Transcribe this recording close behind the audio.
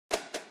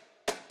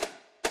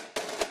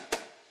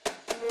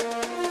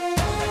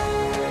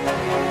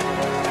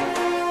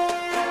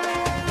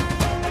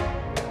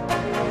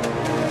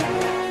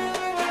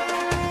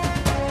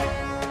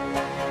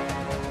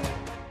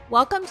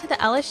Welcome to the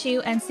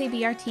LSU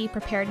NCBRT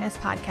Preparedness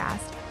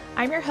Podcast.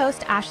 I'm your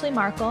host, Ashley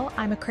Markle.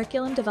 I'm a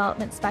curriculum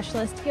development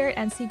specialist here at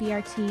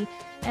NCBRT,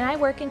 and I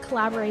work in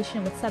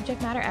collaboration with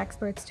subject matter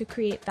experts to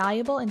create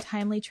valuable and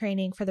timely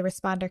training for the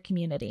responder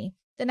community.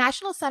 The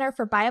National Center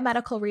for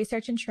Biomedical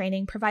Research and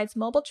Training provides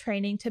mobile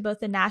training to both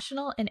the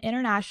national and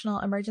international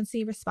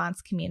emergency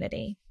response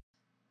community.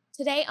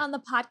 Today on the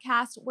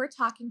podcast, we're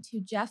talking to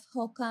Jeff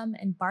Holcomb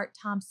and Bart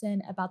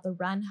Thompson about the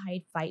run,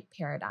 hide, fight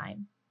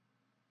paradigm.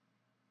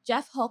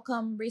 Jeff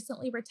Holcomb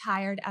recently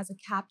retired as a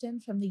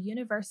captain from the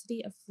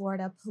University of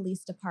Florida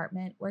Police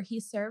Department, where he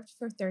served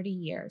for 30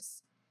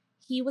 years.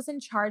 He was in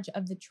charge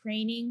of the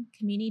training,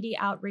 community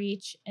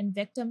outreach, and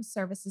victim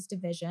services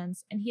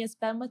divisions, and he has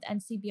been with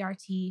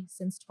NCBRT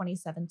since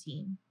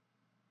 2017.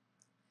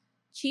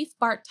 Chief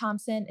Bart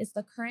Thompson is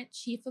the current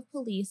chief of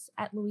police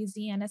at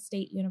Louisiana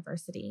State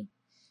University.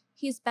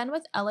 He's been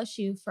with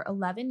LSU for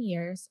 11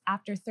 years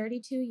after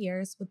 32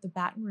 years with the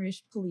Baton Rouge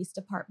Police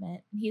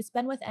Department, and he's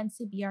been with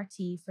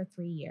NCBRT for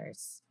 3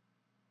 years.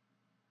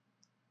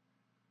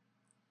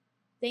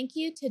 Thank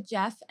you to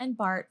Jeff and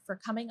Bart for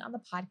coming on the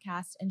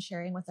podcast and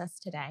sharing with us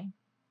today.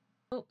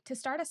 So to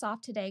start us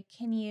off today,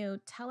 can you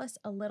tell us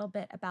a little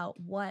bit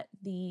about what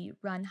the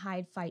run,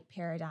 hide, fight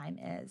paradigm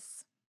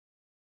is?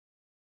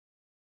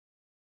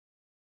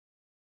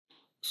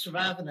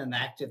 Surviving an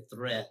active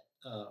threat,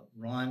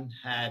 run,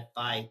 hide,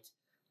 fight,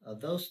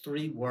 those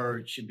three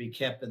words should be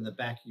kept in the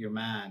back of your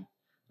mind.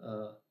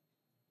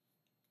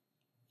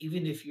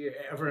 Even if you're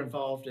ever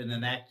involved in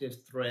an active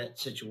threat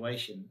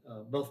situation,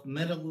 both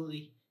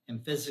mentally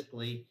and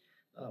physically,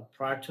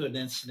 prior to an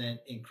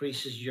incident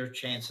increases your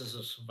chances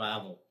of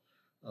survival.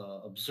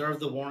 Observe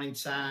the warning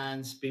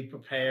signs, be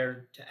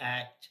prepared to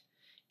act.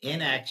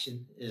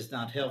 Inaction is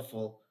not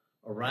helpful.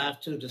 Arrive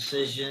to a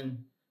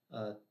decision,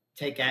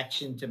 take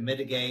action to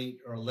mitigate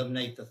or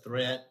eliminate the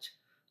threat.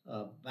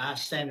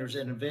 Bystanders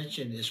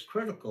intervention is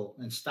critical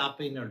in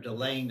stopping or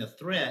delaying the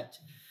threat,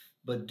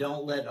 but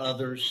don't let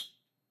others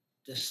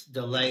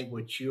delay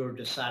what you're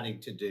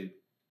deciding to do.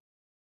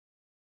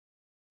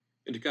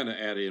 And to kind of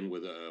add in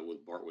with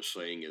what Bart was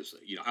saying is,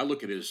 I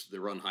look at it as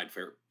the run, hide,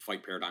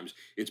 fight paradigms.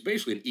 It's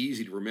basically an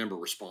easy to remember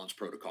response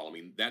protocol. I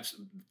mean, that's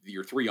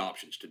your three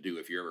options to do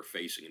if you're ever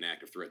facing an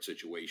active threat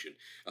situation.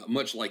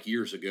 Much like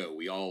years ago,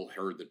 we all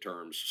heard the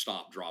terms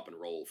stop, drop, and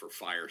roll for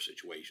fire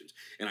situations.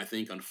 And I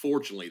think,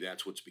 unfortunately,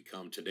 that's what's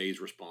become today's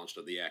response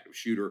to the active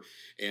shooter.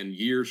 And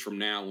years from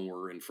now, when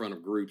we're in front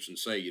of groups and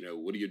say,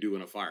 what do you do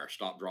in a fire?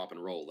 Stop, drop,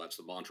 and roll. That's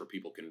the mantra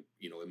people can,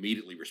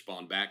 immediately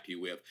respond back to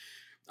you with.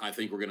 I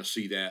think we're going to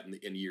see that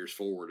in years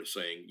forward as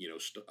saying,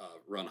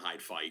 run,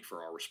 hide, fight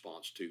for our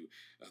response to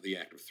the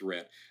active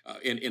threat.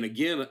 And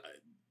again,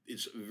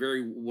 it's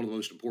one of the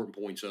most important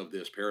points of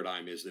this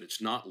paradigm is that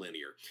it's not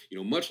linear.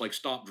 Much like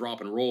stop, drop,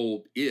 and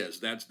roll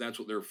that's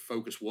what their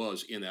focus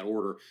was in that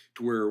order,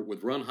 to where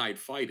with run, hide,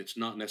 fight, it's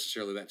not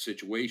necessarily that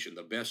situation.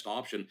 The best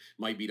option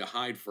might be to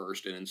hide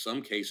first, and in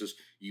some cases,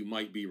 you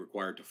might be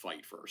required to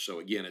fight first. So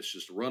again, it's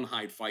just run,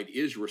 hide, fight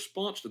is your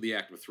response to the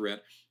active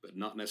threat, but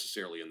not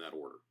necessarily in that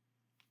order.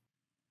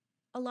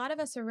 A lot of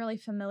us are really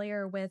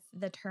familiar with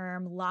the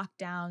term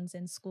lockdowns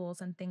in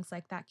schools and things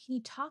like that. Can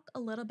you talk a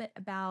little bit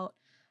about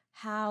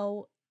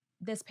how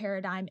this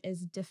paradigm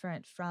is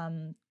different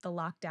from the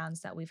lockdowns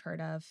that we've heard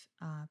of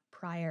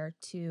prior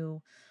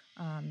to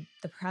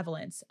the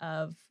prevalence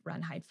of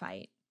run, hide,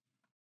 fight?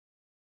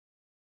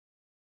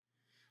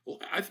 Well,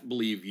 I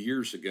believe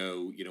years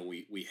ago,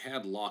 we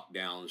had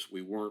lockdowns.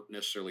 We weren't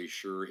necessarily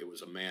sure it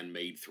was a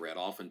man-made threat.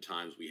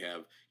 Oftentimes we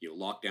have,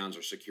 lockdowns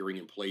are securing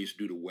in place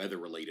due to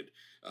weather-related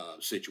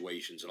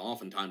situations. And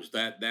oftentimes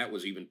that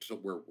was even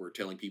where we're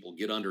telling people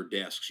get under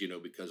desks,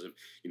 because of,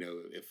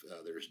 if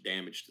there's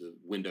damage to the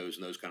windows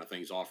and those kind of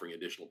things, offering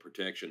additional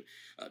protection,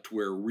 to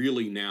where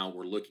really now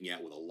we're looking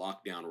at with a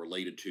lockdown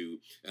related to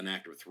an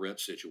active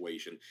threat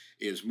situation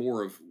is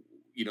more of,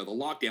 the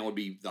lockdown would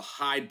be the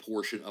hide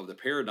portion of the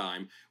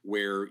paradigm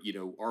where,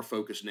 our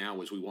focus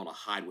now is we want to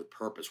hide with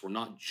purpose. We're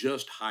not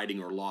just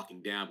hiding or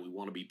locking down. We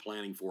want to be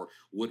planning for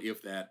what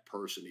if that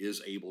person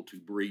is able to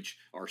breach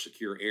our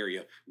secure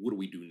area? What do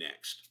we do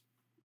next?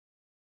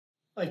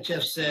 Like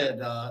Jeff said,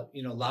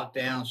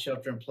 lockdown,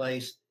 shelter in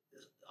place,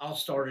 all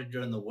started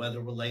during the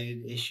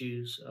weather-related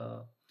issues.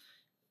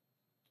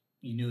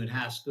 You knew in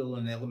high school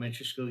and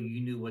elementary school,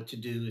 you knew what to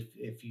do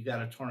if you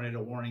got a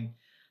tornado warning.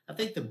 I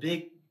think the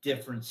big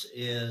difference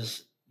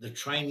is the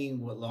training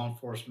what law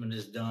enforcement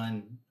has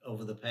done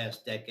over the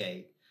past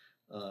decade.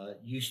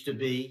 Used to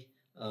be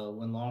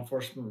when law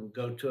enforcement would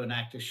go to an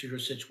active shooter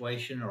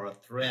situation or a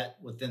threat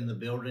within the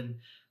building,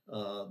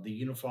 the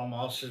uniform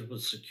officers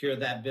would secure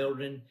that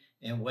building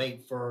and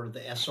wait for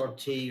the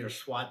SRT or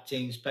SWAT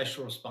team,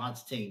 special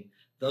response team,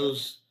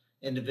 those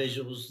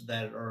individuals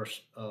that are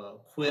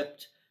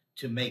equipped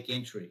to make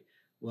entry.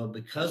 Well,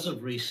 because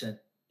of recent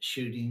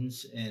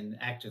shootings and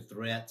active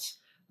threats,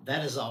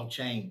 that has all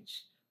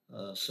changed.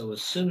 So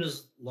as soon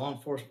as law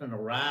enforcement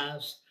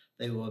arrives,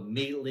 they will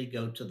immediately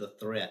go to the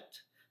threat.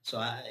 So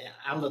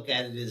I look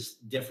at it as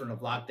different of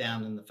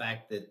lockdown in the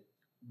fact that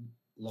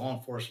law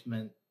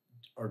enforcement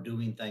are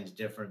doing things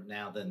different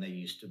now than they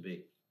used to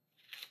be.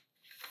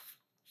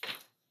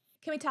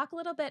 Can we talk a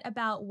little bit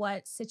about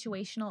what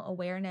situational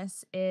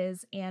awareness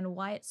is and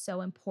why it's so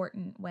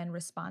important when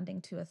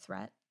responding to a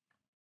threat?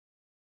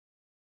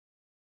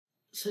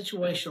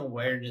 Situational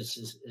awareness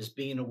is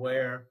being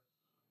aware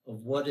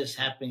of what is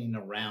happening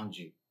around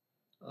you.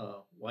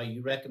 While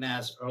you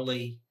recognize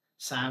early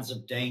signs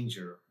of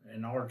danger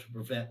in order to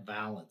prevent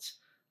violence,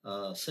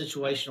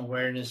 situational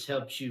awareness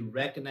helps you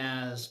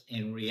recognize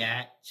and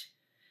react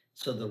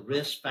so the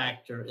risk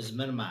factor is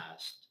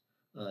minimized.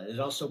 It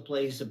also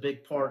plays a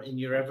big part in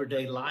your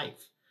everyday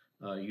life.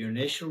 Your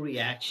initial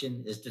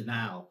reaction is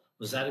denial.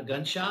 Was that a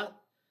gunshot?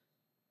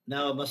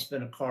 No, it must have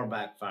been a car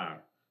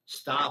backfire.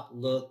 Stop,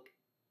 look,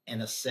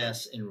 and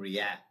assess and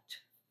react.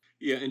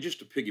 Yeah, and just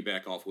to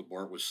piggyback off what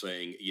Bart was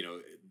saying,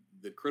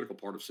 the critical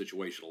part of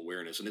situational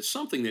awareness, and it's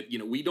something that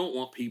we don't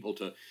want people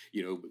to,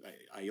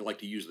 I like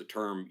to use the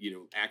term,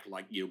 act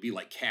like be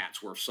like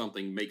cats, where if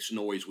something makes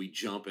noise, we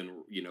jump and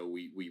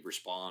we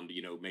respond,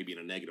 maybe in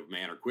a negative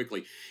manner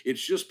quickly.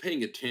 It's just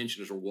paying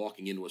attention as we're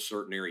walking into a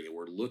certain area.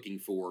 We're looking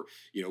for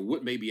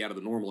what may be out of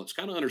the normal. It's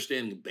kind of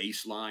understanding the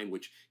baseline,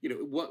 which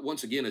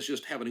once again is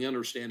just having an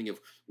understanding of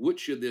what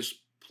should this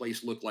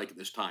place look like at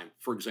this time.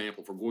 For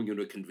example, if we're going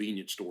into a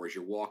convenience store, as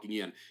you're walking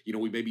in,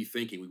 we may be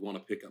thinking we want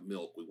to pick up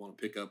milk, we want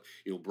to pick up,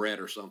 bread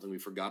or something we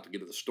forgot to get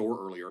to the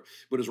store earlier.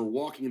 But as we're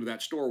walking into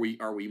that store,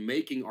 are we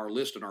making our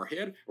list in our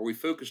head? Are we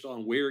focused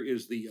on where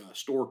is the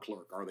store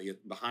clerk? Are they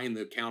behind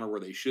the counter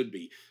where they should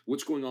be?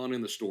 What's going on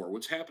in the store?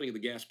 What's happening at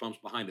the gas pumps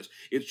behind us?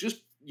 It's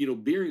just,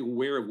 being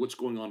aware of what's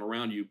going on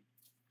around you.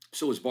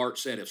 So as Bart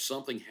said, if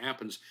something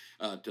happens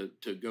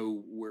to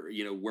go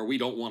where we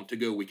don't want it to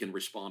go, we can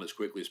respond as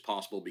quickly as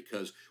possible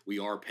because we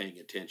are paying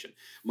attention.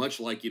 Much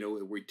like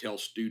we tell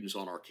students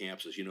on our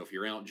campuses, if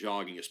you're out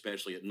jogging,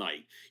 especially at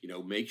night,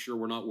 make sure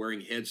we're not wearing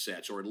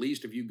headsets, or at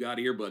least if you've got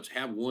earbuds,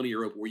 have one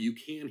ear up where you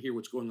can hear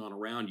what's going on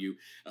around you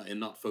and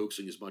not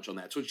focusing as much on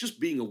that. So it's just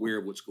being aware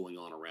of what's going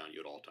on around you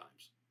at all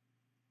times.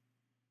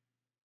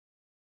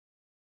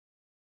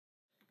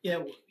 Yeah,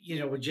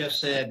 what Jeff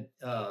said,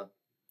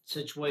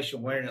 situational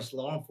awareness,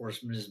 law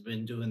enforcement has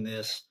been doing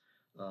this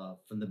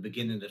from the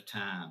beginning of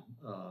time.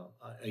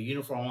 A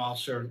uniform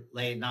officer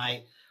late at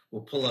night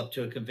will pull up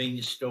to a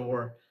convenience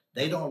store.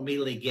 They don't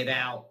immediately get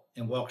out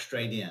and walk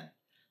straight in.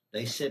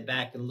 They sit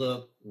back and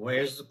look,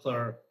 where's the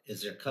clerk?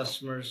 Is there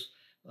customers?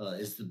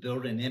 Is the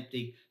building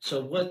empty?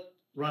 So what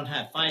Run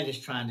Hide Fight is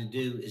trying to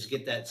do is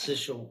get that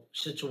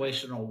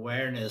situational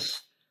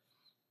awareness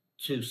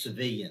to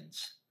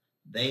civilians.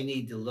 They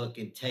need to look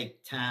and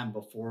take time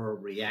before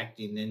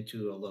reacting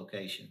into a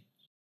location.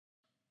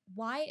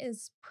 Why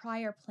is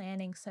prior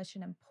planning such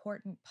an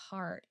important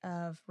part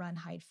of Run,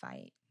 Hide,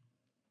 Fight?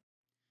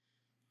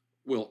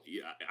 Well,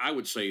 yeah, I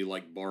would say,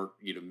 like Bart,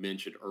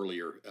 mentioned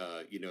earlier,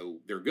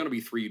 there are going to be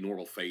three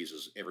normal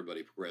phases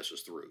everybody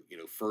progresses through.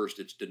 First,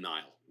 it's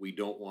denial. We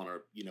don't want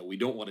to, we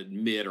don't want to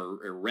admit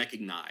or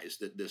recognize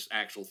that this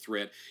actual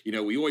threat.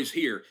 We always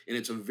hear, and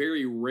it's a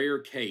very rare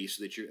case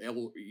that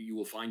you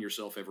will find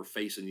yourself ever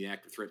facing the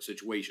active threat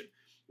situation.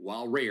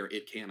 While rare,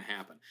 it can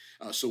happen.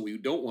 So what we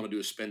don't want to do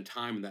is spend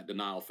time in that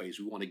denial phase.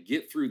 We want to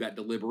get through that.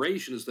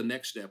 Deliberation is the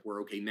next step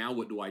where, okay, now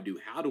what do I do?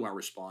 How do I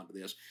respond to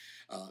this?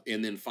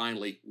 And then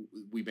finally,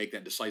 we make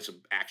that decisive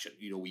action.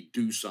 We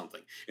do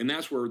something. And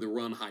that's where the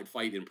run, hide,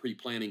 fight, and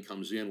pre-planning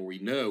comes in, where we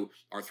know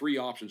our three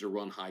options are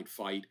run, hide,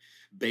 fight,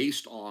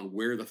 based on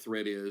where the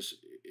threat is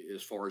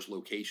as far as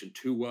location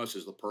to us.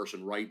 Is the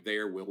person right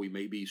there? Well, we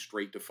may be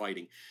straight to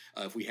fighting.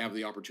 If we have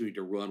the opportunity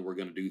to run, we're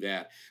going to do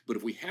that. But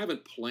if we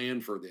haven't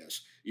planned for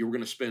this, you're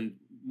going to spend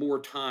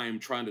more time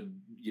trying to,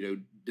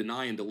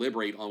 deny and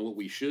deliberate on what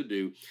we should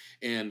do.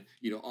 And,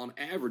 on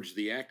average,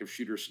 the active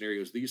shooter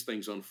scenarios, these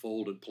things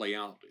unfold and play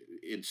out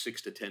in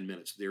 6 to 10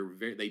 minutes.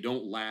 They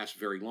don't last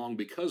very long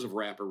because of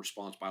rapid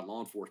response by law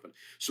enforcement.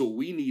 So what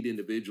we need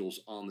individuals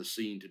on the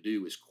scene to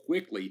do is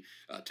quickly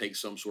take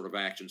some sort of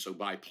action. So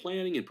by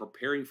planning and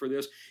preparing for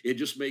this, it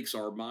just makes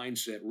our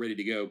mindset ready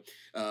to go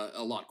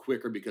a lot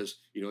quicker, because,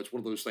 it's one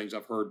of those things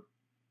I've heard.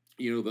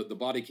 The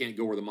body can't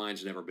go where the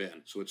mind's never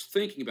been. So it's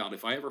thinking about,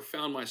 if I ever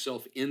found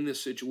myself in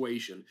this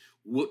situation,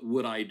 what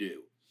would I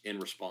do, and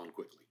respond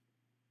quickly.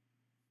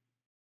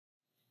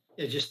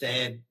 Yeah, just to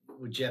add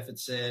what Jeff had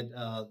said,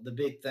 the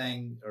big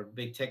thing or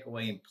big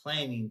takeaway in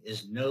planning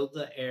is know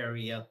the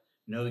area,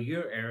 know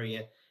your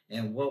area,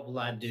 and what will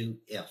I do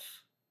if?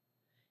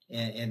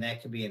 And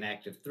that could be an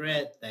active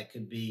threat. That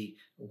could be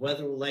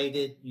weather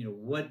related.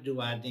 What do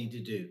I need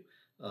to do?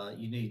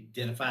 You need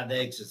to identify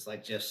the exits,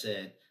 like Jeff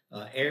said,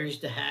 areas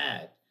to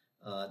hide,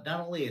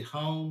 not only at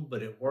home,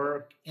 but at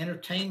work,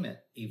 entertainment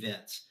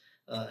events.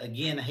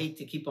 Again, I hate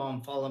to keep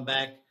on falling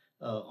back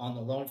on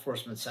the law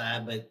enforcement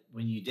side, but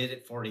when you did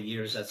it 40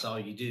 years, that's all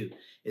you do.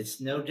 It's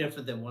no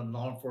different than what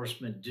law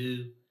enforcement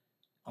do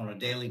on a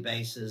daily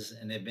basis,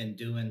 and they've been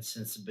doing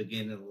since the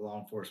beginning of the law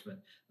enforcement.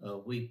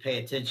 We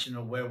pay attention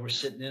to where we're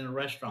sitting in a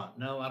restaurant.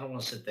 No, I don't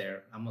want to sit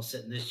there. I'm going to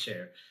sit in this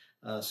chair.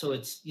 So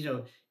it's,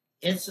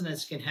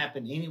 incidents can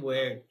happen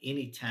anywhere,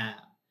 anytime.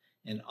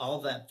 And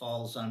all that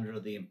falls under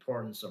the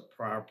importance of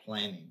prior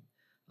planning.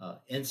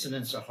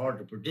 Incidents are hard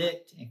to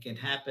predict and can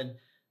happen,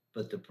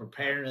 but the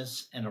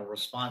preparedness and a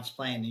response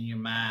plan in your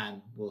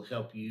mind will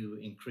help you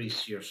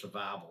increase your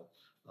survival.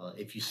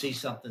 If you see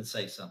something,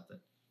 say something.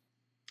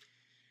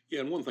 Yeah,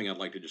 and one thing I'd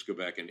like to just go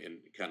back and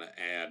kind of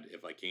add,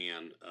 if I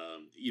can,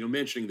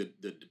 mentioning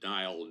the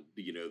denial,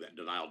 that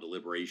denial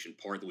deliberation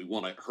part that we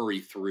want to hurry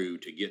through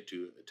to get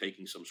to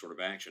taking some sort of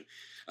action.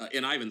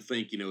 And I even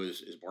think,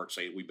 as Bart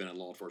said, we've been in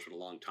law enforcement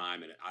a long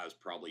time, and I was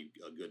probably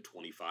a good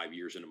 25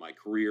 years into my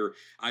career.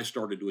 I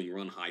started doing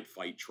run, hide,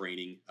 fight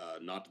training,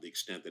 not to the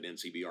extent that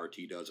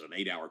NCBRT does, an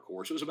 8-hour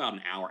course. It was about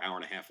an hour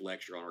and a half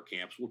lecture on our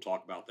campus. We'll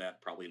talk about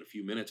that probably in a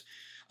few minutes.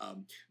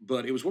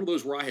 But it was one of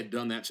those where I had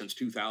done that since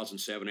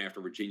 2007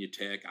 after Virginia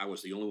Tech. I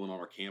was the only one on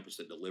our campus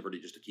that delivered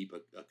it just to keep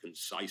a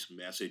concise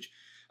message.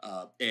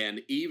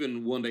 And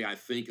even one day, I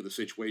think of the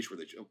situation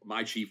where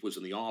my chief was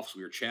in the office.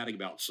 We were chatting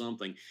about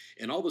something,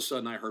 and all of a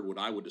sudden, I heard what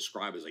I would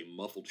describe as a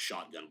muffled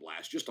shotgun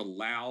blast, just a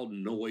loud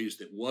noise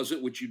that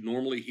wasn't what you'd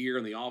normally hear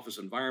in the office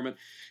environment.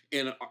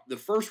 And the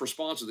first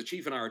response of the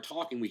chief and I are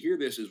talking, we hear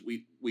this, is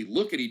we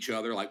look at each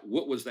other like,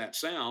 what was that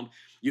sound?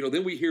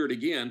 Then we hear it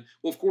again.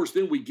 Well, of course,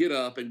 then we get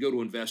up and go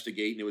to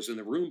investigate, and it was in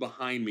the room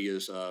behind me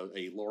is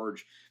a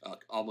large,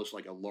 almost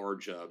like a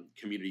large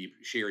community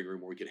sharing room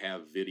where we could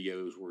have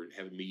videos, where we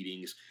have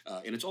meetings.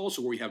 And it's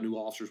also where we have new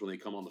officers when they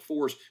come on the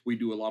force. We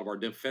do a lot of our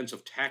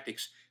defensive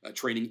tactics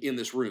training in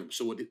this room.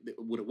 So what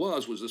it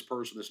was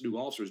this new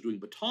officer, is doing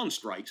baton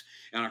strikes,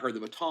 and I heard the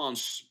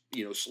batons,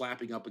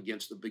 slapping up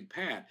against the big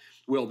pad.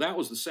 Well, that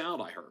was the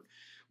sound I heard.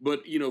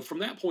 But, from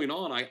that point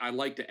on, I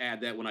like to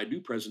add that when I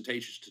do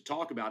presentations to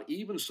talk about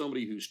even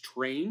somebody who's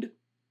trained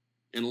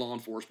in law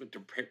enforcement to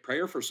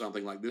prepare for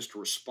something like this, to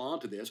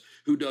respond to this,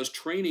 who does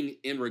training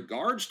in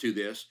regards to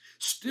this,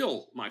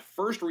 still my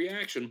first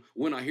reaction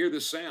when I hear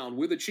this sound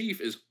with the chief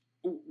is,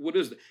 what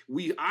is that?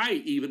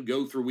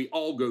 We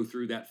all go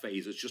through that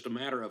phase. It's just a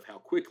matter of how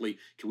quickly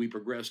can we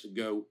progress to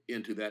go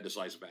into that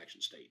decisive action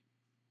state.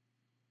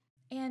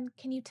 And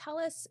can you tell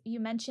us,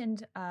 you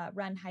mentioned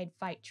run, hide,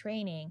 fight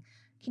training.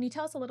 Can you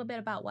tell us a little bit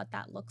about what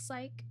that looks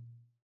like?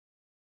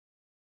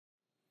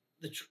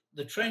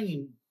 The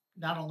training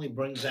not only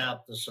brings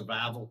out the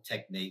survival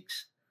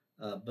techniques,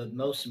 but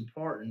most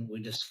important,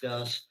 we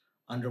discuss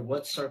under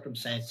what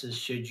circumstances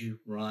should you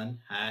run,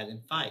 hide,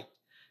 and fight.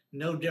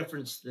 No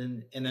difference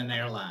than in an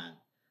airline.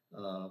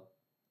 Uh,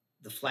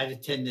 the flight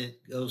attendant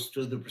goes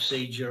through the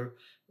procedure,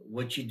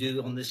 what you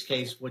do on this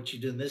case, what you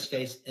do in this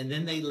case, and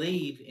then they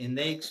leave and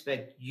they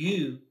expect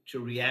you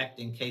to react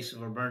in case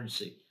of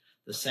emergency.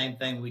 The same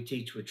thing we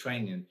teach with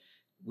training.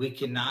 We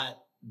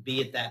cannot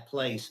be at that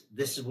place.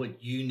 This is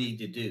what you need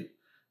to do.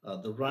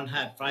 The Run,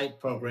 Hide, Fight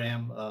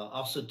program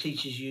also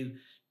teaches you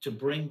to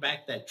bring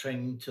back that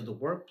training to the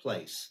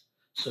workplace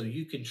so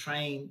you can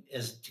train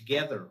as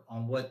together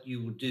on what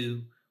you will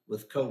do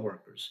with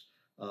coworkers.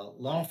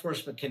 Law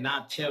enforcement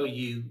cannot tell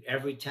you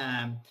every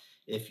time,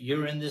 if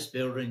you're in this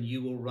building,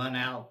 you will run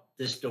out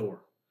this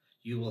door,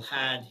 you will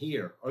hide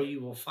here, or you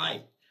will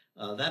fight.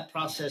 That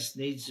process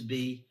needs to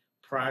be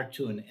prior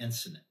to an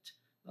incident.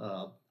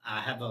 I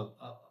have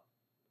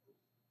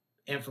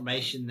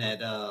information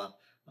that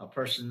a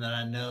person that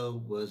I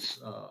know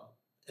was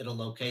at a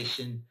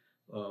location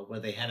where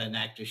they had an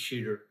active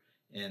shooter,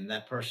 and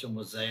that person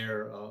was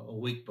there a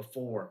week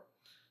before.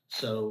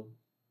 So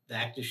the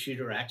active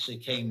shooter actually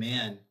came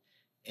in,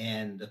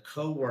 and the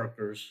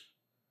coworkers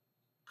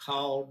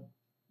called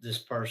this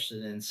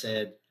person and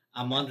said,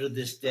 "I'm under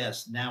this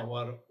desk. Now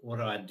what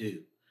do I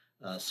do?"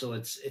 So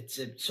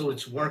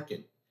it's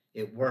working.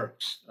 It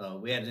works.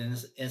 We had an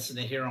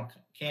incident here on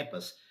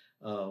campus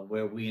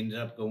where we ended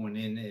up going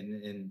in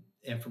and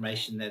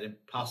information that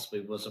it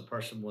possibly was a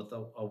person with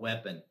a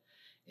weapon.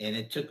 And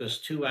it took us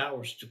 2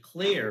 hours to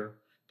clear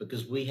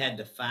because we had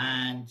to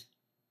find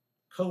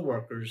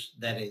coworkers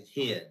that it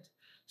hid.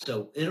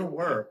 So it'll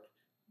work,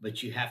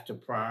 but you have to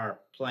prior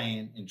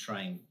plan and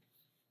train.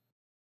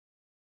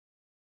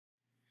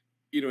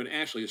 And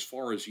Ashley, as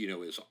far as,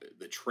 as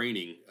the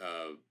training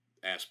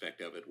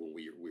aspect of it, when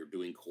we're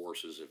doing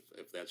courses,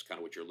 if that's kind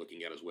of what you're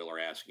looking at as well or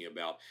asking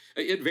about,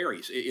 it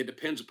varies. It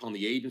depends upon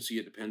the agency.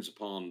 It depends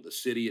upon the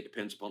city. It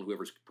depends upon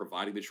whoever's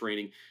providing the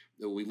training.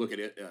 We look at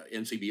it,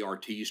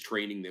 NCBRT's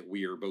training that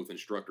we are both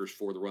instructors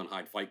for the Run,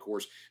 Hide, Fight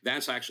course.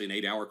 That's actually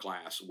an 8-hour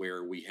class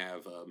where we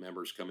have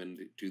members come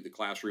into the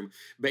classroom.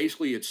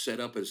 Basically, it's set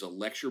up as a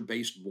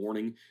lecture-based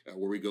morning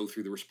where we go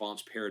through the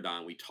response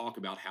paradigm. We talk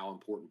about how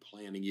important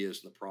planning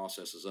is and the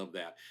processes of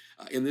that.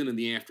 And then in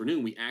the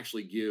afternoon, we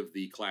actually give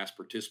the class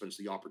participants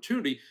the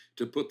opportunity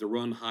to put the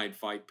Run, Hide,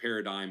 Fight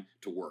paradigm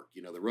to work.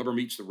 The rubber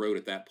meets the road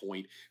at that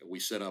point. We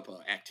set up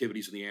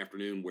activities in the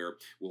afternoon where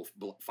we'll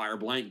fire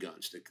blank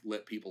guns to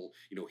let people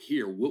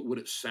hear what would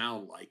it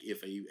sound like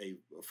if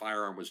a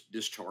firearm was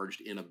discharged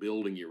in a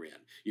building you're in.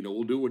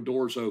 We'll do it with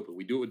doors open.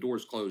 We do it with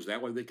doors closed.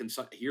 That way they can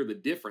hear the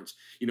difference.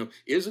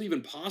 Is it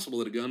even possible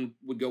that a gun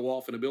would go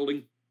off in a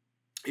building?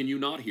 and you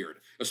not hear it,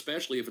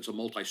 especially if it's a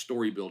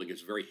multi-story building.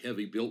 It's a very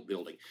heavy built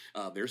building.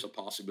 There's a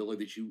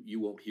possibility that you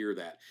won't hear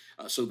that.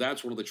 So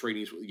that's one of the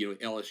trainings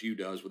LSU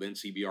does with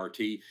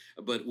NCBRT.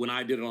 But when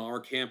I did it on our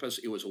campus,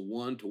 it was a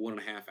 1 to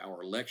 1.5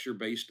 hour lecture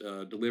based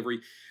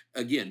delivery.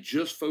 Again,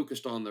 just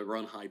focused on the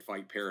run, hide,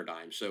 fight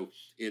paradigm. So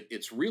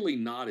it's really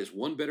not as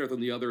one better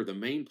than the other. The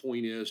main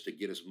point is to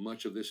get as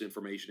much of this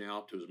information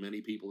out to as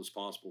many people as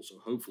possible. So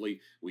hopefully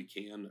we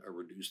can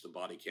reduce the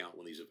body count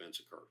when these events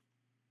occur.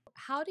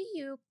 How do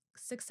you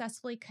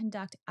successfully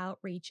conduct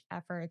outreach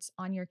efforts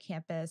on your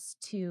campus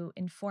to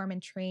inform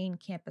and train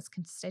campus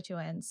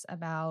constituents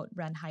about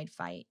Run, Hide,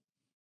 Fight?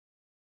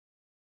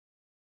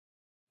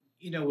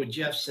 What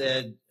Jeff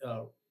said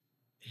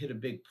hit a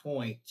big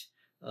point,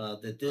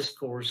 that this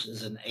course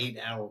is an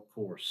 8-hour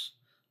course.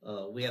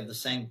 We have the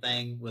same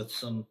thing with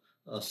some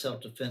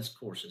self-defense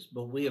courses,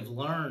 but we have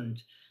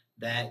learned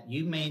that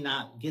you may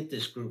not get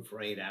this group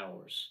for 8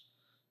 hours.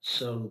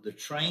 So the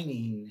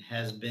training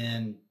has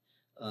been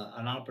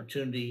an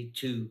opportunity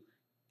to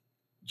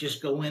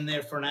just go in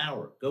there for an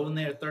hour, go in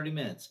there 30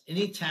 minutes.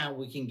 Anytime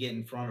we can get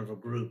in front of a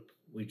group,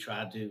 we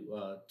try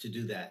to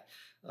do that.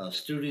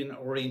 Student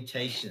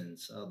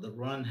orientations, the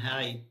Run,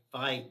 Hide,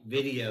 Fight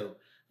video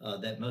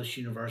that most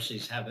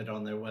universities have it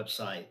on their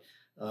website,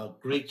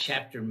 Greek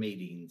chapter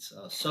meetings,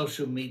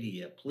 social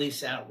media,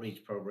 police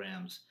outreach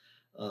programs,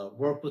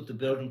 work with the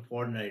building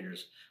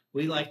coordinators.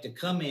 We like to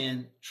come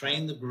in,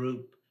 train the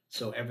group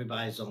so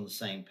everybody's on the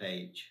same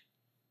page.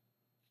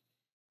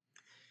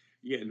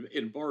 Yeah,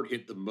 and Bart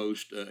hit the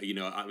most.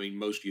 I mean,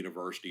 most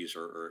universities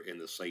are in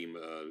the same.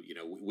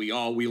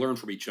 We learn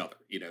from each other.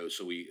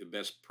 So we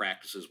best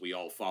practices. We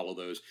all follow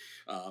those.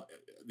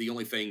 The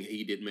only thing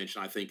he didn't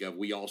mention, I think of,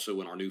 we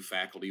also in our new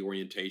faculty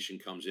orientation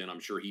comes in.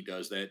 I'm sure he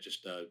does that.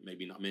 Just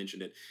maybe not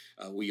mentioned it.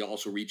 We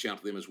also reach out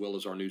to them as well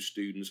as our new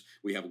students.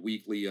 We have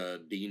weekly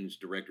deans,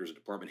 directors, and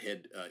department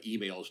head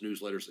emails,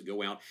 newsletters that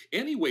go out.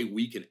 Any way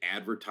we can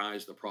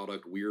advertise the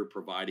product we're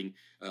providing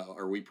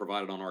or we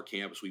provided on our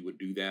campus, we would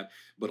do that.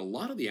 But a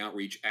lot of the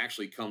outreach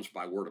actually comes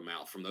by word of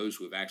mouth from those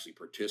who have actually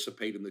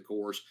participated in the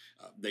course.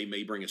 They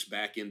may bring us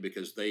back in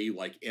because they,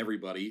 like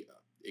everybody,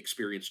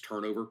 experience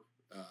turnover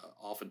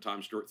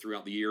oftentimes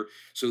throughout the year.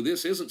 So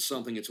this isn't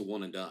something it's a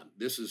one and done.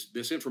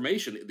 This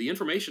information, the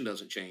information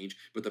doesn't change,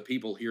 but the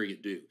people hearing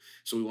it do.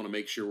 So we want to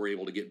make sure we're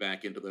able to get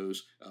back into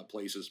those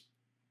places.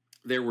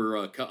 There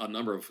were a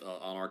number of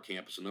on our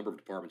campus, a number of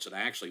departments that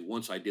actually,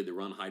 once I did the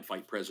Run, Hide,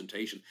 Fight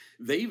presentation,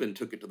 they even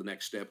took it to the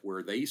next step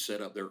where they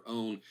set up their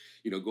own,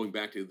 going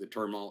back to the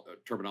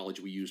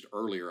terminology we used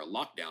earlier, a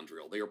lockdown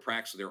drill. They are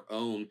practicing their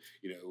own,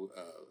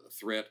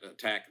 threat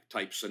attack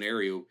type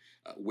scenario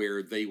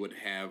where they would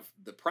have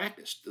the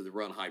practice to the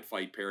Run, Hide,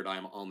 Fight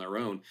paradigm on their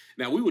own.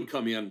 Now we would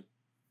come in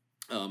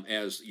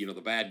as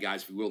the bad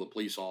guys, if you will, the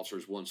police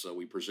officers. Once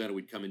we presented,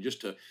 we'd come in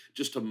just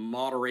to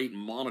moderate and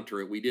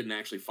monitor it. We didn't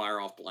actually fire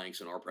off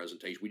blanks in our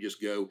presentation. We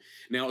just go.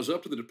 Now it was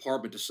up to the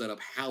department to set up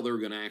how they're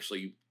going to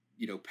actually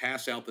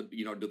pass out the,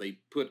 do they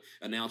put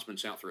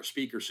announcements out through a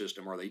speaker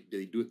system, or do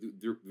they do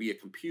it via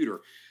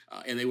computer?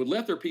 And they would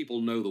let their people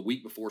know the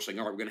week before, saying,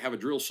 all right, we're going to have a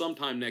drill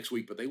sometime next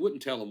week, but they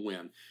wouldn't tell them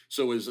when.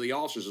 So as the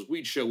officers, as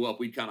we'd show up,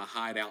 we'd kind of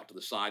hide out to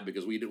the side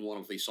because we didn't want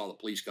them, if they saw the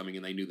police coming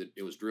and they knew that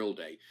it was drill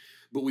day.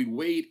 But we'd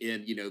wait,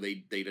 and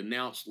they'd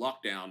announce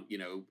lockdown,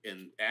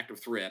 and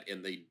active threat,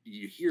 and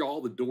you hear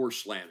all the doors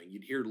slamming,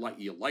 you'd hear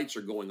lights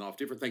are going off,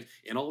 different things,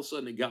 and all of a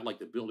sudden it got like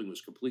the building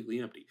was completely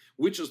empty,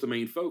 which is the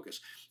main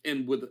focus.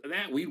 And with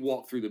that, we'd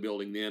walk through the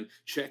building then,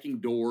 checking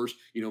doors,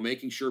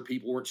 making sure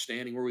people weren't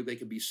standing where they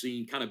could be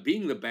seen, kind of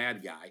being the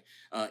bad guy,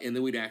 and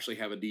then we'd actually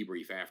have a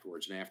debrief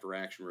afterwards, an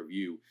after-action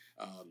review,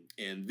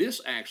 and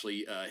this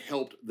actually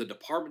helped the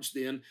departments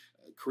then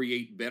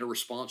create better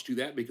response to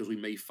that, because we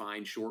may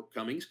find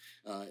shortcomings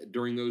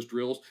during those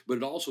drills. But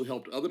it also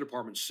helped other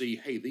departments see,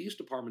 hey, these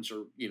departments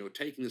are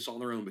taking this on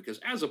their own, because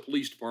as a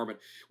police department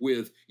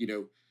with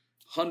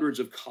hundreds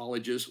of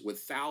colleges, with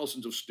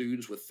thousands of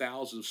students, with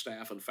thousands of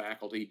staff and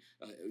faculty,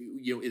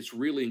 it's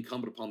really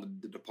incumbent upon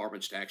the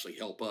departments to actually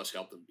help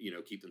them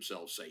keep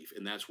themselves safe.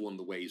 And that's one of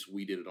the ways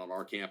we did it on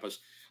our campus,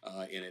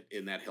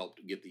 and that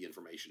helped get the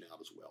information out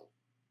as well.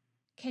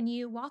 Can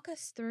you walk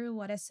us through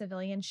what a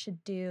civilian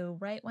should do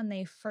right when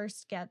they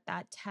first get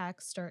that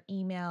text or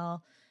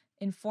email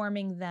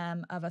informing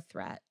them of a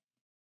threat?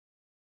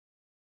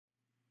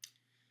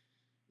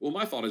 Well,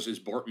 my thought is, as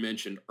Bart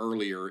mentioned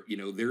earlier,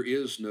 there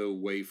is no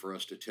way for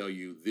us to tell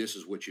you this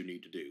is what you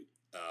need to do,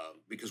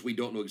 because we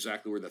don't know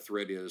exactly where the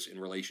threat is in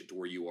relation to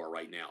where you are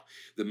right now.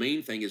 The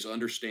main thing is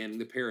understanding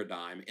the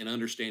paradigm and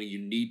understanding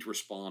you need to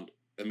respond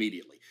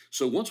immediately.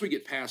 So once we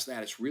get past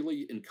that, it's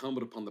really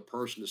incumbent upon the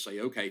person to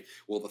say, okay,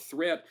 well, the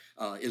threat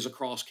is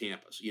across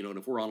campus, and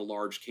if we're on a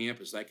large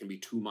campus, that can be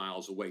 2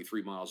 miles away,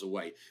 3 miles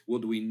away.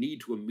 Well, do we need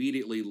to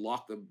immediately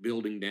lock the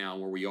building down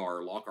where we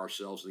are, lock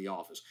ourselves in the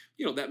office?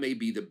 That may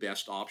be the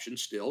best option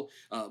still,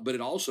 but it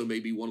also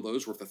may be one of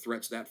those where if the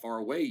threat's that far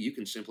away, you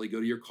can simply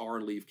go to your car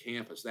and leave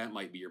campus. That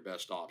might be your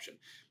best option.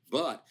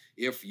 But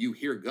if you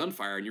hear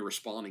gunfire and you're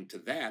responding to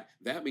that,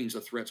 that means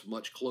the threat's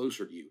much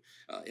closer to you.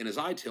 And as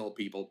I tell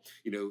people,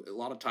 a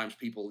lot of times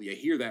people, you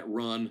hear that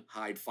run,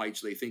 hide, fight,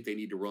 so they think they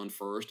need to run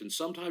first. And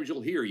sometimes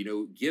you'll hear,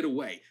 get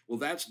away. Well,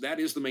 that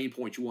is the main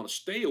point. You want to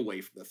stay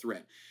away from the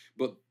threat.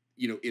 But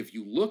if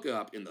you look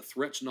up and the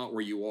threat's not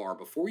where you are,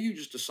 before you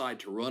just decide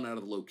to run out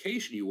of the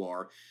location you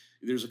are,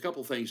 there's a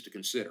couple things to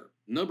consider.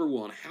 Number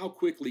one, how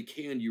quickly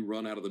can you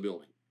run out of the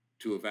building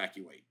to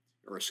evacuate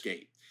or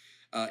escape?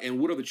 And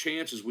what are the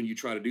chances when you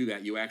try to do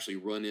that, you actually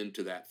run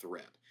into that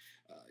threat?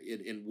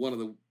 And one of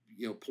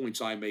the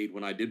points I made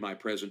when I did my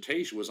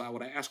presentation was I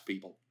would ask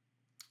people,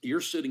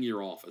 you're sitting in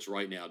your office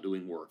right now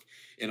doing work,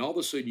 and all of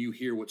a sudden you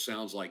hear what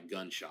sounds like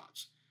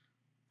gunshots.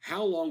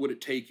 How long would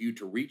it take you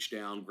to reach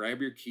down,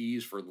 grab your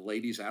keys for the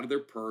ladies out of their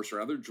purse or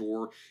out of their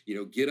drawer,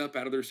 get up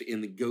out of their,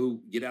 and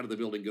then get out of the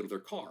building, go to their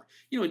car?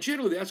 And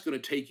generally that's going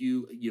to take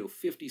you,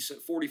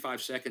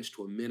 45 seconds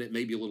to a minute,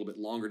 maybe a little bit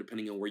longer,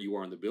 depending on where you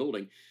are in the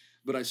building.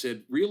 But I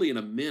said, really in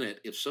a minute,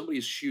 if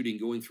somebody's shooting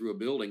going through a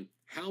building,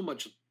 how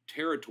much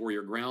territory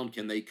or ground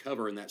can they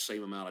cover in that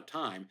same amount of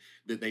time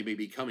that they may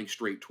be coming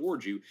straight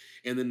towards you?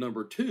 And then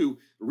number two,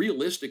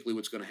 realistically,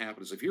 what's going to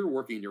happen is if you're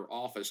working in your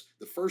office,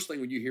 the first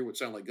thing when you hear what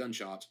sound like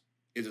gunshots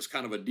is it's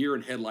kind of a deer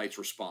in headlights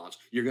response.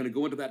 You're going to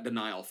go into that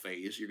denial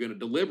phase. You're going to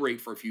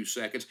deliberate for a few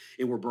seconds,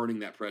 and we're burning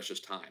that precious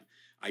time.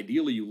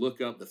 Ideally, you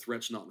look up, the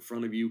threat's not in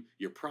front of you.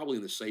 You're probably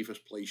in the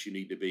safest place you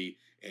need to be,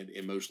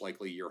 and most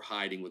likely you're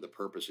hiding with a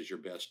purpose is your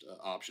best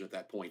option at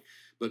that point.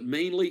 But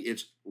mainly,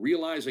 it's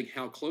realizing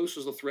how close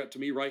is the threat to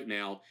me right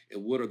now,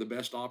 and what are the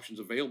best options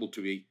available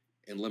to me,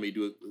 and let me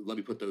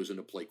put those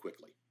into play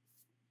quickly.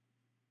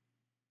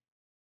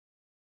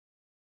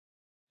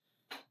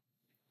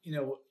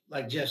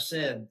 Like Jeff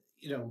said,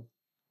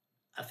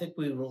 I think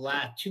we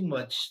rely too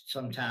much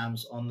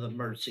sometimes on the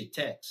emergency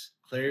text.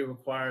 Clearly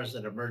requires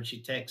that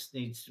emergency text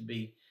needs to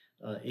be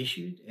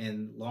issued,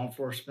 and law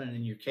enforcement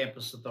and your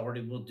campus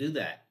authority will do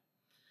that.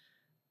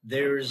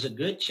 There is a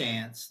good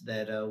chance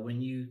that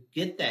when you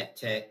get that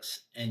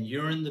text and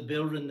you're in the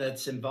building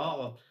that's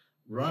involved,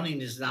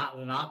 running is not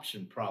an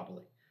option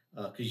probably,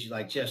 because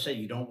like Jeff said,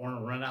 you don't want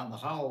to run out in the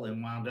hall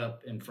and wind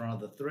up in front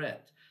of the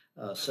threat.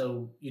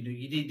 So you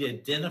need to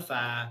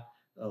identify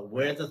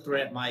where the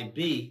threat might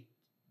be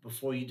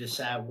before you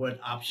decide what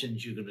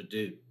options you're going to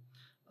do.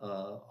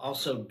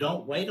 Also,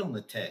 don't wait on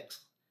the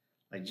text.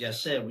 Like Jeff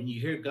said, when you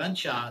hear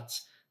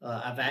gunshots,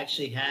 I've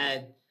actually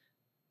had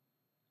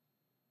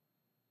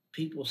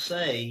people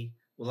say,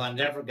 well, I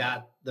never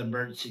got the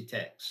emergency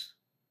text,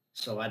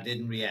 so I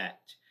didn't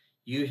react.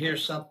 You hear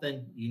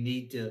something, you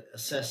need to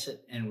assess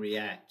it and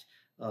react.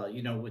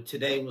 With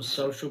today with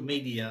social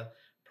media,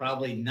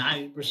 probably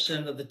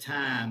 90% of the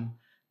time,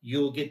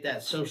 you'll get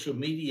that social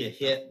media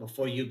hit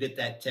before you get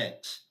that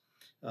text.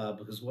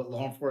 Because what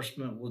law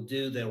enforcement will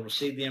do, they'll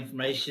receive the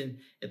information.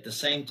 At the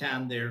same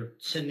time, they're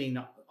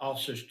sending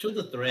officers to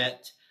the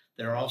threat.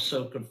 They're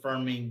also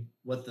confirming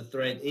what the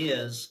threat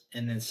is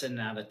and then sending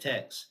out a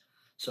text.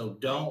 So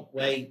don't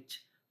wait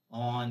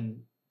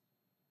on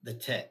the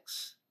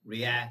text.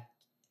 React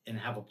and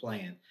have a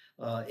plan.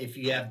 If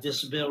you have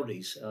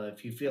disabilities,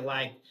 if you feel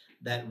like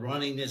that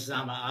running is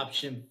not an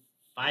option,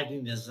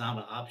 fighting is not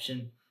an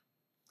option,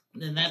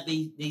 then that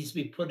needs to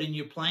be put in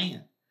your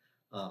plan.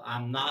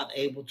 I'm not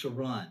able to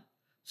run,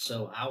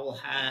 so I will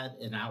hide,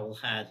 and I will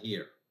hide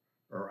here,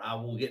 or I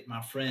will get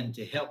my friend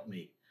to help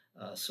me.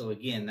 So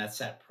again, that's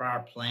that prior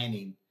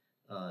planning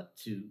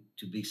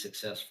to be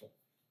successful.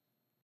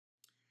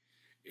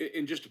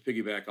 And just to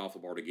piggyback off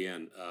of Bart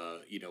again,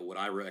 what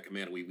I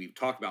recommend, we've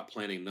talked about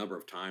planning a number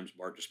of times,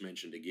 Bart just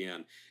mentioned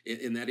again,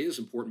 and that is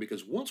important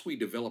because once we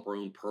develop our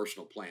own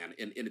personal plan,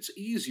 and it's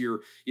easier,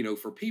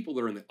 for people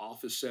that are in the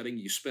office setting,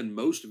 you spend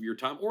most of your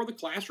time, or the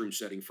classroom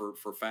setting for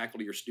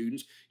faculty or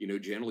students,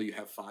 generally you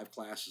have 5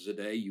 classes a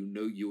day,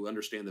 you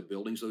understand the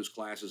buildings those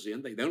classes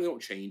in, they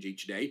don't change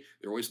each day,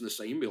 they're always in the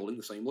same building,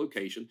 the same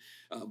location,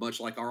 much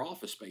like our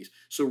office space.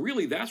 So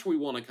really that's where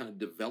we want to kind of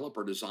develop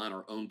or design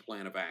our own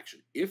plan of action.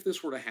 If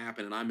this were to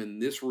happen and I'm in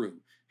this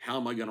room, how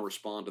am I going to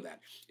respond to that?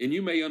 And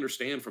you may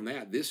understand from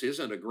that, this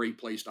isn't a great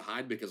place to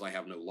hide because I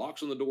have no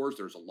locks on the doors.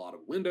 There's a lot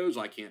of windows.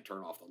 I can't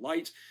turn off the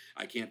lights.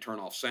 I can't turn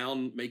off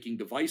sound making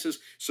devices.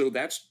 So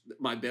that's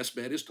my best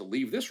bet is to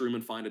leave this room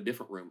and find a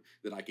different room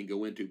that I can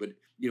go into. But,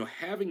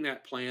 having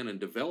that plan and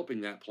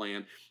developing that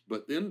plan,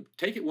 but then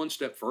take it one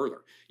step further,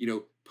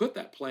 put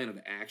that plan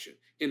into action.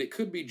 And it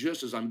could be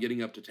just as I'm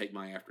getting up to take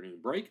my afternoon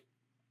break,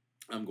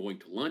 I'm going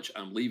to lunch,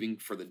 I'm leaving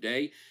for the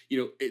day.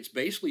 It's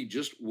basically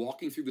just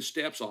walking through the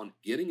steps on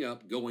getting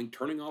up, going,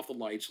 turning off the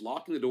lights,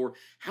 locking the door.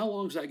 How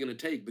long is that going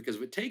to take? Because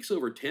if it takes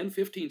over 10,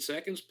 15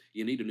 seconds,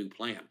 you need a new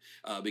plan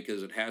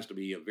because it has to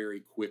be a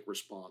very quick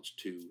response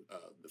to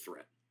the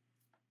threat.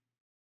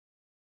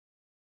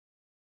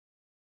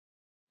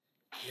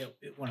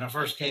 When I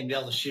first came to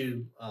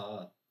LSU,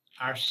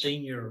 our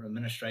senior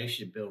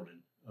administration building,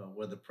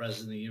 where the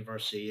president of the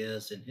university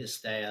is and his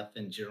staff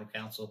and general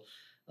counsel,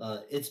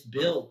 it's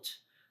built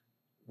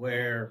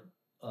where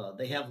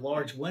they have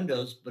large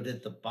windows, but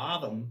at the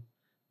bottom,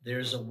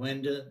 there's a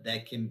window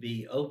that can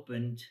be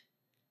opened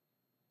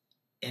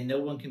and no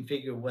one can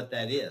figure what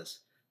that is.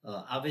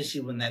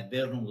 Obviously, when that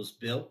building was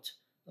built,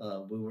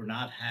 we were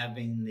not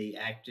having the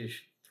active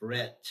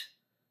threat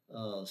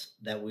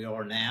that we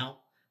are now.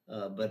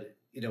 But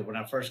when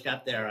I first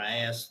got there, I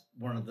asked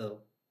one of the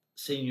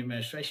senior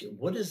administration,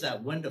 "What is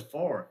that window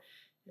for?"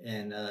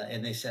 And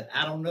they said,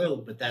 "I don't know,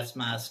 but that's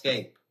my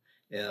escape."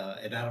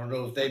 And I don't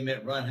know if they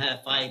meant run,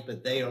 hide, fight,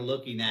 but they are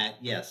looking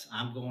at, yes,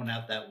 I'm going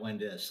out that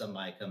window if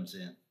somebody comes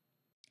in.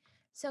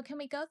 So, can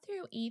we go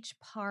through each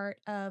part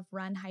of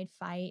Run, Hide,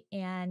 Fight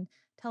and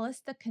tell us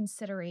the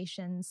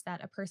considerations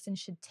that a person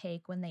should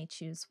take when they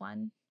choose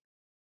one?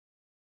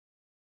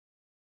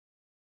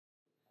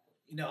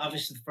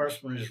 Obviously the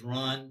first one is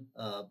run,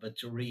 but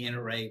to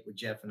reiterate what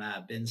Jeff and I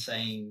have been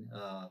saying,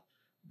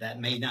 that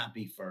may not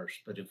be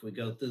first. But if we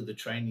go through the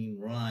training,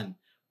 run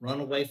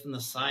away from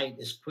the site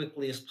as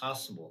quickly as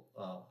possible.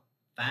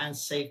 Find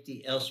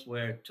safety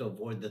elsewhere to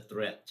avoid the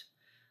threat.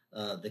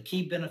 The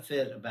key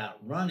benefit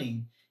about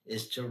running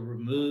is to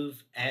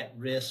remove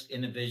at-risk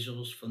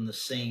individuals from the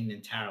scene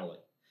entirely.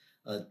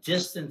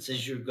 Distance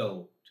is your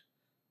goal.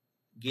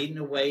 Getting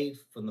away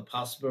from the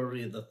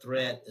possibility of the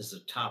threat is the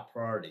top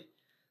priority.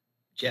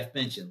 Jeff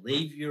mentioned,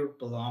 leave your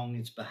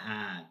belongings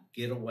behind,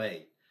 get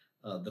away.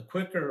 The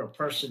quicker a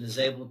person is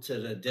able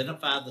to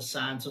identify the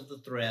signs of the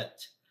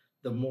threat,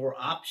 the more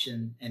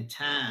option and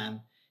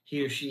time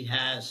he or she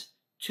has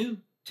to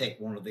take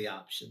one of the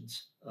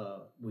options.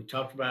 We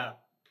talked about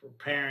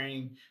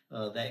preparing,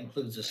 that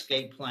includes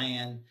escape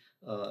plan.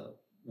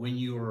 When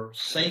you're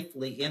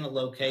safely in a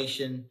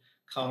location,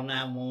 call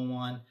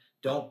 911.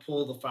 Don't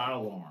pull the fire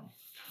alarm.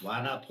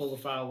 Why not pull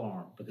the fire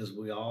alarm? Because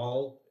we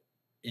all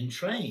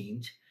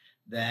trained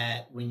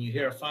that when you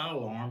hear a fire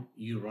alarm,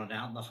 you run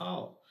out in the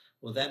hall.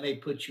 Well, that may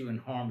put you in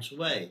harm's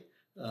way.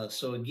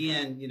 So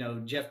again,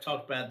 Jeff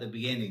talked about at the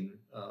beginning,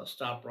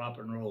 stop, rock,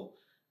 and roll.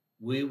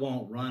 We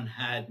won't run,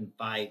 hide, and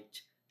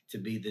fight to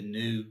be the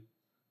new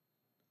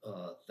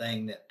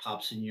thing that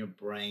pops in your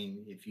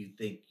brain if you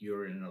think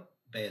you're in a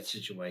bad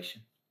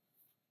situation.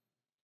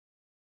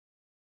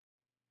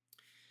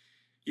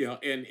 Yeah,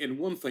 and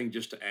one thing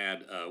just to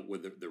add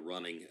with the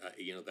running,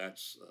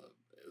 that's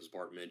as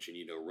Bart mentioned,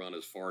 run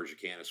as far as you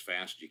can, as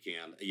fast as you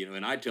can,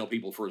 and I tell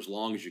people for as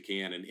long as you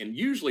can, and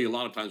usually a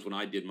lot of times when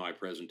I did my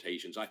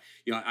presentations,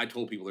 I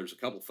told people there's a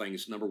couple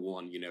things. Number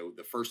one,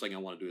 the first thing I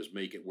want to do is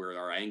make it where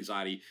our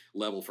anxiety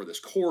level for this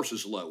course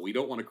is low. We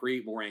don't want to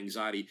create more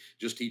anxiety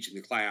just teaching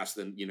the class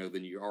than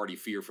you already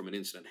fear from an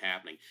incident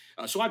happening.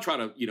 So I try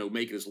to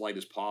make it as light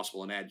as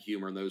possible and add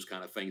humor and those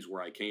kind of things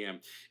where I can.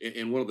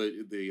 And one of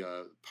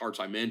the parts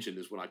I mentioned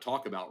is when I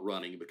talk about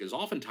running, because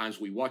oftentimes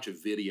we watch a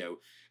video,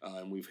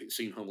 and we've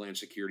seen Homeland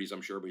Security's,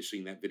 I'm sure everybody's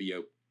seen that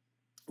video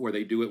where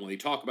they do it when they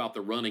talk about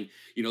the running,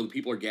 the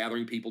people are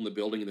gathering people in the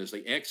building, and as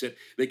they exit,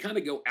 they kind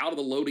of go out of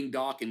the loading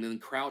dock and then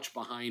crouch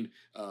behind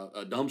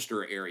a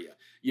dumpster area,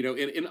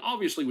 and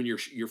obviously when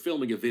you're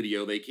filming a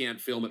video, they can't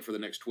film it for the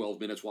next 12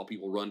 minutes while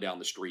people run down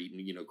the street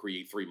and,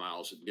 create 3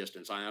 miles of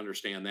distance. I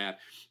understand that,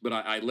 but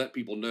I let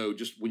people know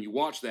just when you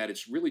watch that,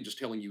 it's really just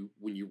telling you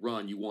when you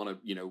run, you want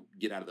to,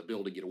 get out of the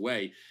building, get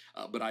away.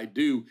 But I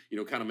do,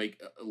 kind of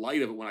make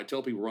light of it when I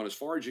tell people run as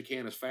far as you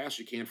can, as fast as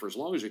you can, for as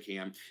long as you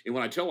can. And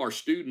when I tell our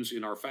students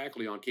in our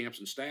faculty on campus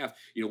and staff,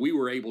 we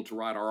were able to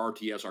ride our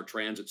RTS, our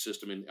transit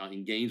system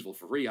in Gainesville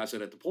for free. I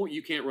said, at the point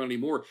you can't run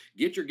anymore,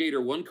 get your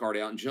Gator One card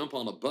out and jump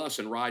on a bus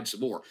and ride some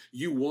more.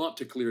 You want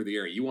to clear the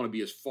area. You want to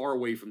be as far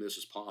away from this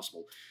as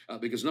possible.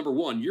 Because number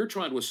one, you're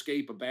trying to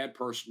escape a bad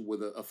person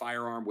with a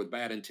firearm with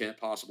bad intent,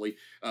 possibly.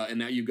 And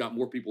now you've got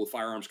more people with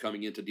firearms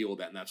coming in to deal with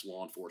that, and that's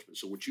law enforcement.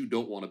 So what you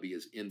don't want to be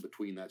is in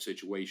between that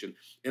situation.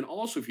 And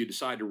also, if you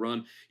decide to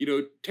run,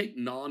 take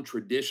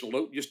non-traditional,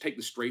 don't just take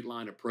the straight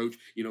line approach,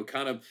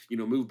 kind of,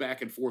 move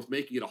back and forth,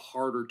 making it a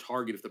harder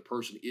target if the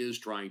person is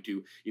trying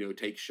to,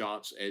 take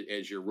shots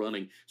as you're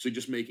running. So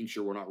just making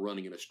sure we're not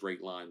running in a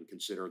straight line.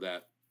 Consider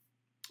that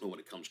when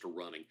it comes to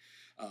running.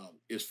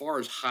 As far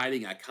as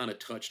hiding, I kind of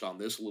touched on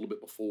this a little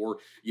bit before.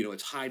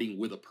 It's hiding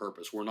with a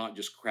purpose. We're not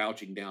just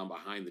crouching down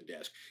behind the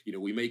desk.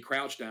 We may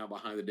crouch down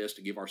behind the desk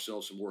to give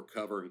ourselves some more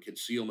cover and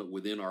concealment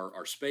within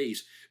our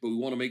space, but we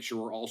want to make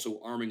sure we're also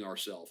arming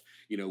ourselves,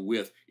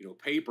 with,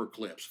 paper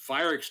clips.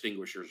 Fire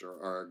extinguishers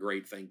are a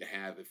great thing to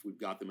have if we've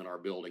got them in our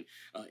building.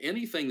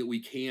 Anything that we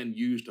can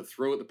use to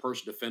throw at the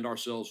person, defend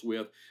ourselves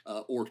with,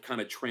 or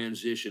kind of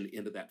transition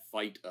into that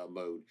fight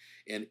mode.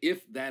 And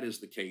if that is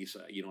the case,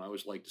 I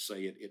always like to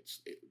say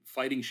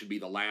fighting should be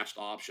the last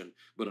option,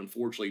 but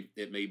unfortunately,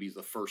 it may be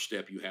the first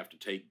step you have to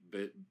take,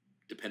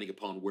 depending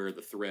upon where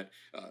the threat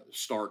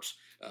starts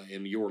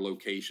in your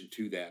location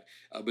to that.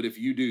 But if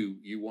you do,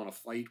 you want to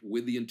fight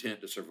with the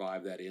intent to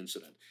survive that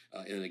incident.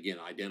 And again,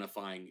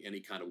 identifying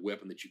any kind of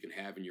weapon that you can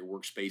have in your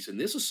workspace. And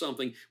this is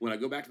something, when I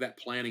go back to that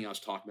planning I was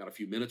talking about a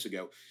few minutes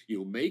ago,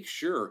 make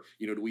sure,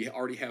 do we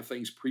already have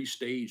things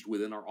pre-staged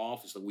within our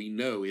office that we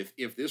know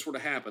if this were to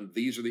happen,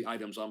 these are the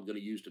items I'm going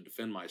to use to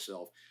defend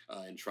myself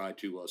and try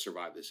to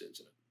survive this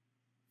incident.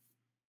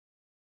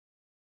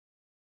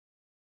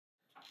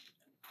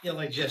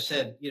 Like Jeff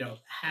said,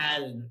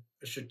 hide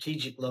a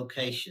strategic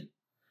location.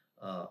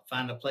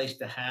 Find a place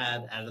to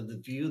hide out of the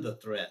view of the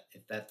threat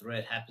if that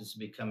threat happens to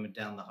be coming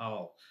down the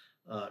hall.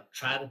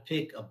 Try to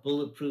pick a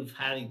bulletproof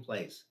hiding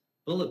place.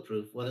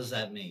 Bulletproof, what does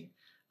that mean?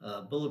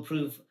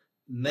 Bulletproof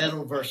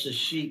metal versus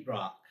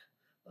sheetrock,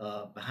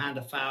 behind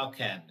a file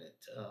cabinet.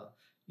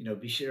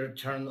 Be sure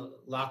to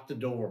lock the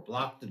door,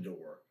 block the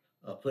door,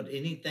 put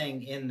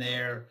anything in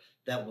there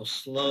that will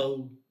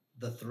slow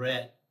the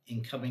threat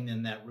in coming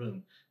in that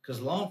room.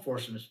 Because law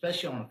enforcement,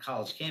 especially on a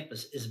college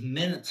campus, is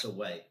minutes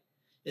away.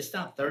 It's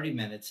not 30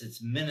 minutes,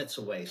 it's minutes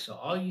away. So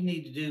all you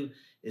need to do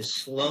is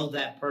slow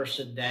that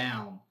person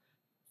down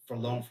for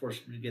law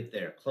enforcement to get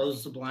there.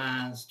 Close the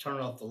blinds, turn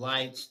off the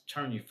lights,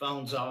 turn your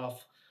phones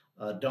off.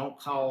 Don't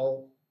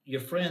call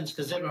your friends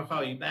because they're going to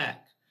call you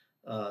back.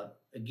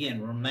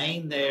 Again,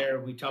 remain there.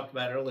 We talked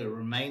about earlier,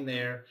 remain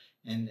there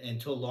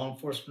until law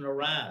enforcement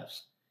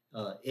arrives.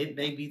 It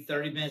may be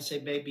 30 minutes,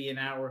 it may be an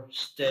hour.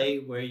 Stay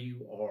where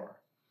you are.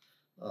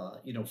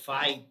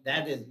 Fight.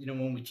 That is,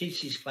 when we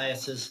teach these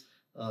classes,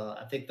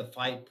 I think the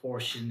fight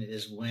portion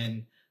is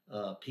when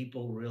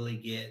people really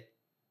get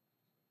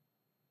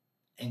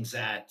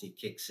anxiety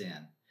kicks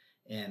in,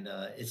 and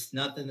it's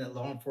nothing that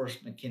law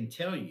enforcement can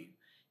tell you.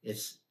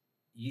 It's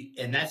you,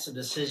 and that's a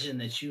decision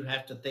that you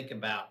have to think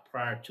about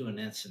prior to an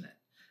incident.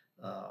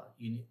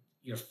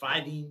 You're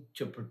fighting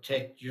to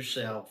protect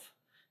yourself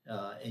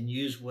and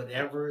use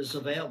whatever is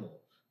available.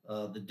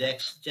 The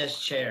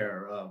desk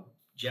chair.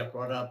 Jeff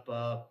brought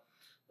up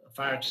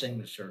fire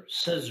extinguisher,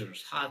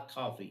 scissors, hot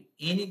coffee,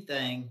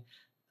 anything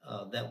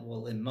that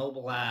will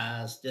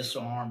immobilize,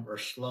 disarm, or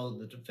slow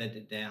the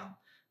defendant down.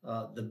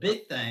 The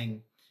big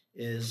thing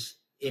is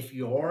if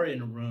you are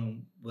in a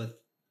room with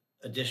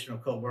additional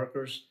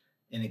coworkers,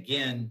 and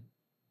again,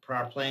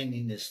 prior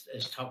planning is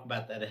talk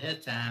about that ahead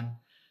of time,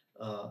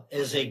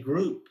 as a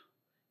group,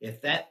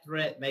 if that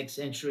threat makes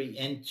entry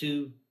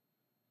into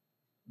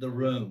the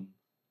room,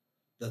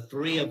 the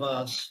three of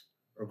us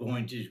are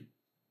going to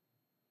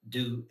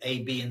do A,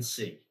 B, and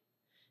C.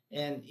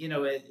 And,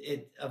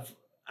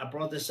 I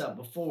brought this up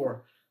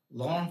before,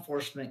 law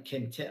enforcement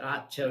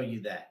cannot tell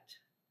you that.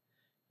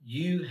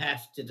 You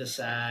have to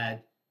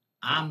decide,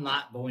 I'm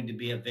not going to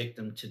be a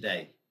victim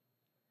today.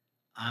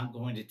 I'm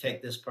going to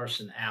take this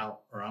person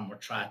out, or I'm going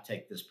to try to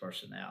take this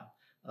person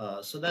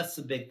out. So that's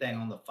the big thing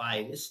on the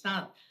fight.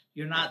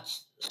 You're not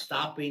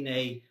stopping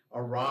a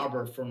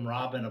robber from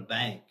robbing a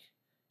bank.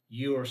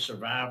 You are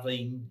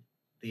surviving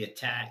the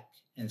attack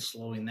and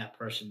slowing that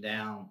person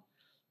down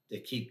to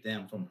keep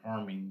them from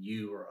harming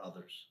you or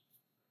others.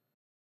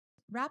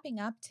 Wrapping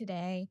up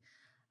today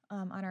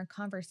on our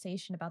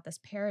conversation about this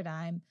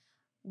paradigm,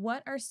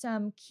 what are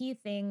some key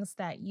things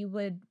that you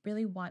would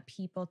really want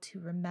people to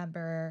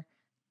remember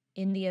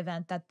in the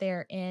event that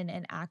they're in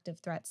an active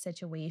threat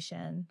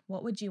situation?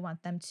 What would you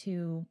want them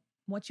to,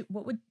 what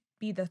would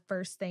be the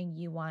first thing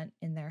you want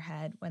in their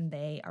head when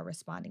they are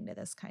responding to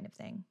this kind of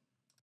thing?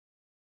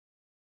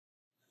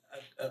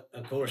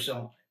 Of course,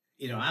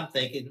 I'm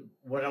thinking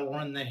what I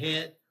want in their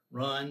head: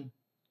 run,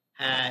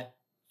 hide,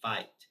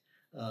 fight.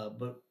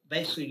 But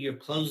basically, you're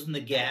closing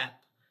the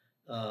gap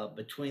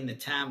between the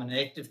time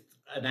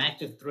an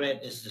active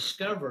threat is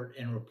discovered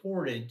and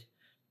reported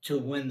to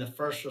when the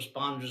first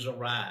responders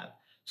arrive.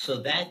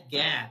 So that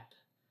gap,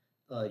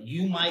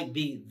 you might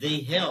be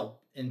the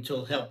help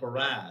until help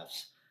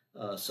arrives.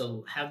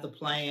 So have the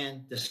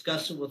plan,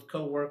 discuss it with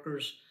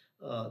coworkers.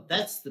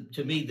 That's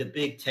to me the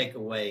big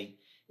takeaway,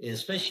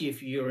 especially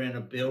if you're in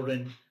a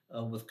building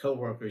with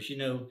coworkers.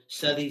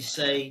 Studies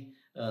say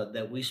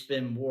that we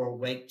spend more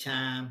awake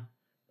time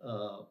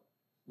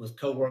with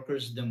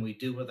coworkers than we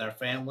do with our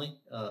family,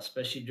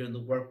 especially during the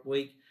work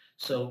week.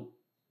 So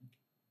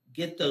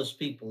get those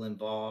people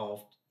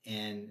involved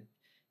and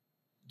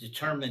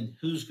determine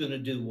who's going to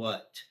do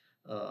what.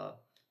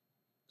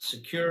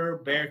 Secure,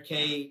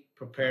 barricade,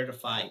 prepare to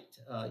fight.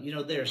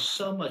 There's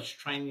so much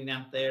training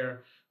out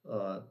there.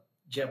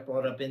 Jeff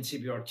brought up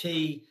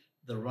NCBRT,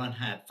 the run,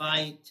 hide,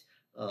 fight,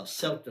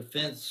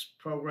 self-defense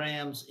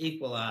programs,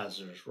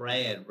 equalizers,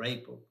 RAD,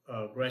 rape,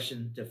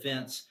 aggression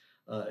defense.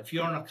 If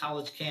you're on a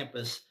college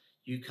campus,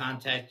 you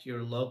contact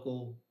your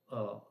local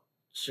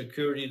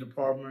security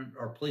department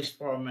or police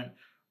department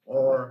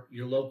or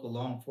your local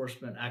law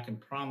enforcement. I can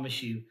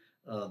promise you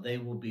they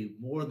will be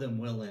more than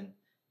willing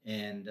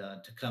and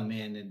to come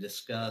in and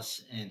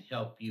discuss and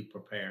help you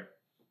prepare.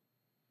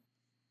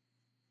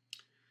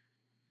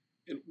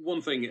 And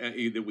one thing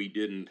that we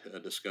didn't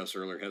discuss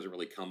earlier hasn't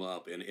really come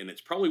up, and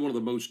it's probably one of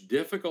the most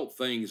difficult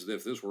things that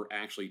if this were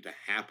actually to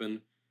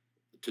happen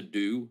to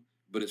do,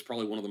 but it's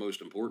probably one of the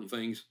most important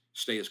things: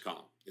 stay as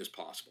calm as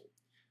possible.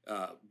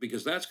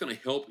 Because that's going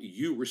to help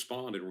you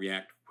respond and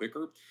react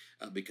quicker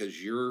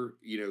because you're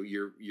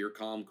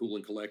calm, cool,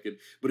 and collected.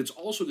 But it's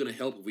also going to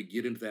help if we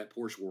get into that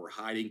portion where we're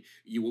hiding.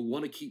 You will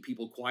want to keep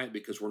people quiet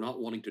because we're not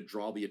wanting to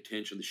draw the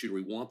attention of the shooter.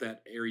 We want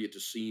that area to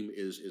seem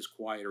as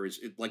quiet or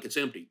like it's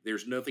empty.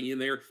 There's nothing in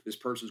there. This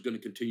person's going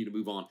to continue to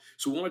move on.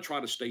 So we want to try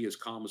to stay as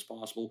calm as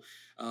possible,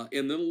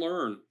 and then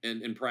learn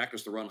and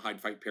practice the run,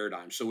 hide, fight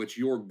paradigm. So it's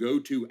your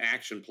go-to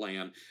action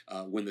plan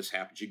when this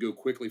happens. You go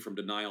quickly from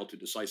denial to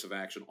decisive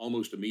action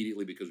almost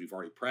immediately because we've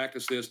already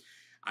practiced this.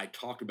 I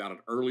talked about it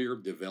earlier,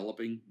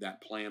 developing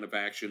that plan of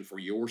action for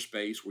your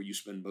space where you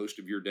spend most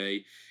of your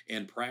day,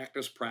 and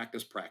practice.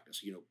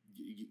 You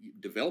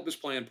develop this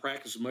plan,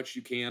 practice as much as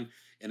you can.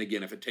 And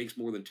again, if it takes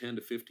more than 10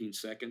 to 15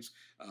 seconds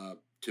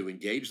to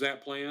engage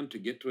that plan, to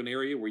get to an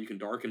area where you can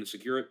darken and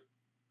secure it,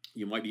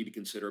 you might need to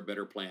consider a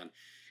better plan.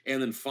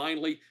 And then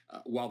finally,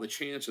 while the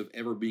chance of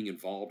ever being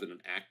involved in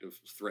an active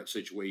threat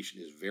situation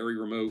is very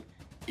remote,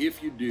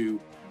 if you do,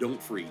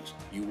 don't freeze.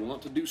 You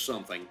want to do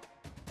something.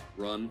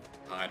 Run,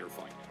 hide, or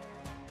fight.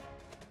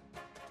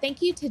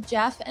 Thank you to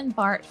Jeff and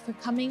Bart for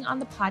coming on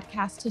the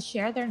podcast to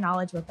share their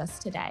knowledge with us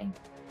today.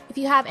 If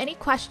you have any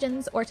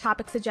questions or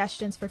topic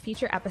suggestions for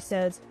future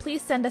episodes,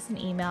 please send us an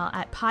email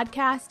at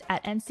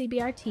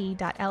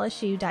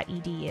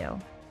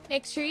podcast@ncbrt.lsu.edu.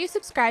 Make sure you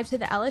subscribe to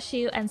the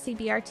LSU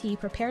NCBRT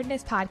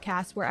Preparedness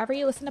Podcast wherever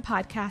you listen to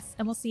podcasts,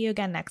 and we'll see you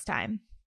again next time.